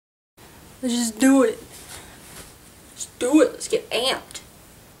Let's just do it. Let's do it. Let's get amped.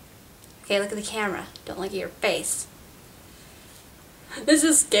 Okay, look at the camera. Don't look at your face. This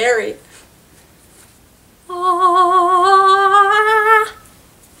is scary. Ah.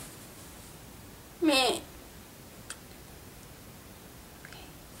 Meh. Okay.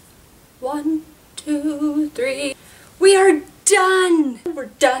 1, 2, 3. We are done. We're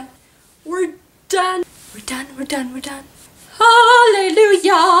done. We're done. We're done. We're done. We're done.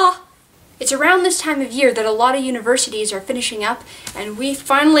 Hallelujah. It's around this time of year that a lot of universities are finishing up, and we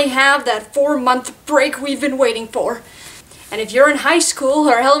finally have that 4-month break we've been waiting for. And if you're in high school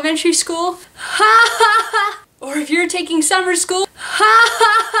or elementary school, ha ha ha! Or if you're taking summer school, ha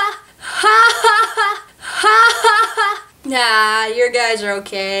ha ha! Ha ha ha! Ha ha ha! Nah, your guys are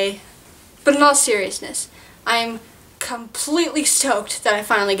okay. But in all seriousness, I'm completely stoked that I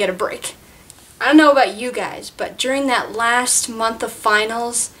finally get a break. I don't know about you guys, but during that last month of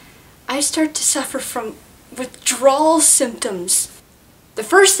finals, I start to suffer from withdrawal symptoms. The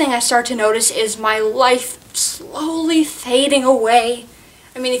first thing I start to notice is my life slowly fading away.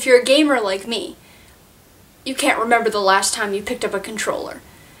 I mean, if you're a gamer like me, you can't remember the last time you picked up a controller.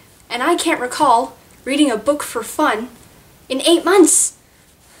 And I can't recall reading a book for fun in 8 months.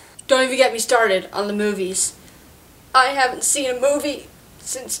 Don't even get me started on the movies. I haven't seen a movie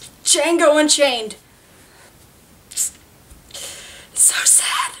since Django Unchained. It's so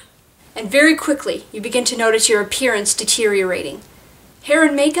sad. And very quickly, you begin to notice your appearance deteriorating. Hair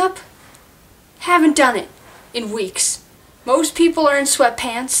and makeup? Haven't done it in weeks. Most people are in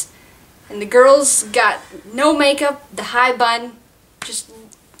sweatpants, and the girls got no makeup, the high bun, just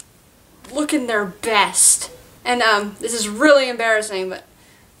looking their best. And this is really embarrassing, but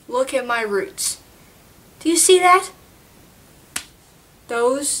look at my roots. Do you see that?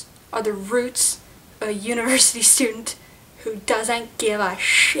 Those are the roots of a university student who doesn't give a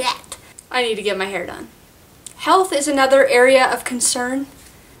shit. I need to get my hair done. Health is another area of concern.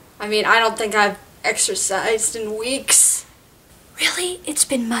 I mean, I don't think I've exercised in weeks. Really? It's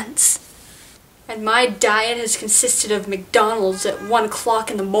been months. And my diet has consisted of McDonald's at 1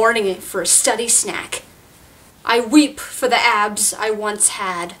 o'clock in the morning for a study snack. I weep for the abs I once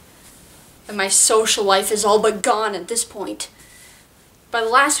had. And my social life is all but gone at this point. By the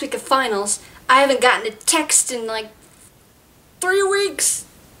last week of finals, I haven't gotten a text in like 3 weeks.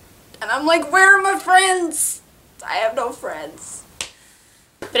 And I'm like, where are my friends? I have no friends.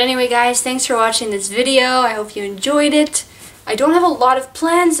 But anyway guys, thanks for watching this video. I hope you enjoyed it. I don't have a lot of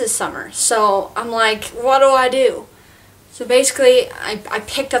plans this summer, so I'm like, what do I do? So basically, I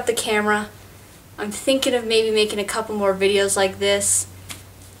picked up the camera. I'm thinking of maybe making a couple more videos like this.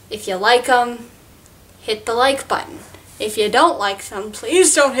 If you like them, hit the like button. If you don't like them,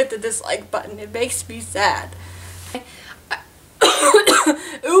 please don't hit the dislike button. It makes me sad.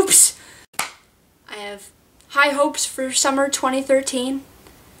 Oops! I have high hopes for summer 2013,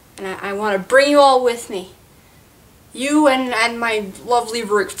 and I want to bring you all with me. You and my lovely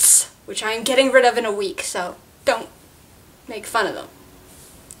roots, which I'm getting rid of in a week, so don't make fun of them.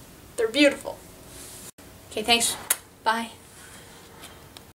 They're beautiful. Okay, thanks. Bye.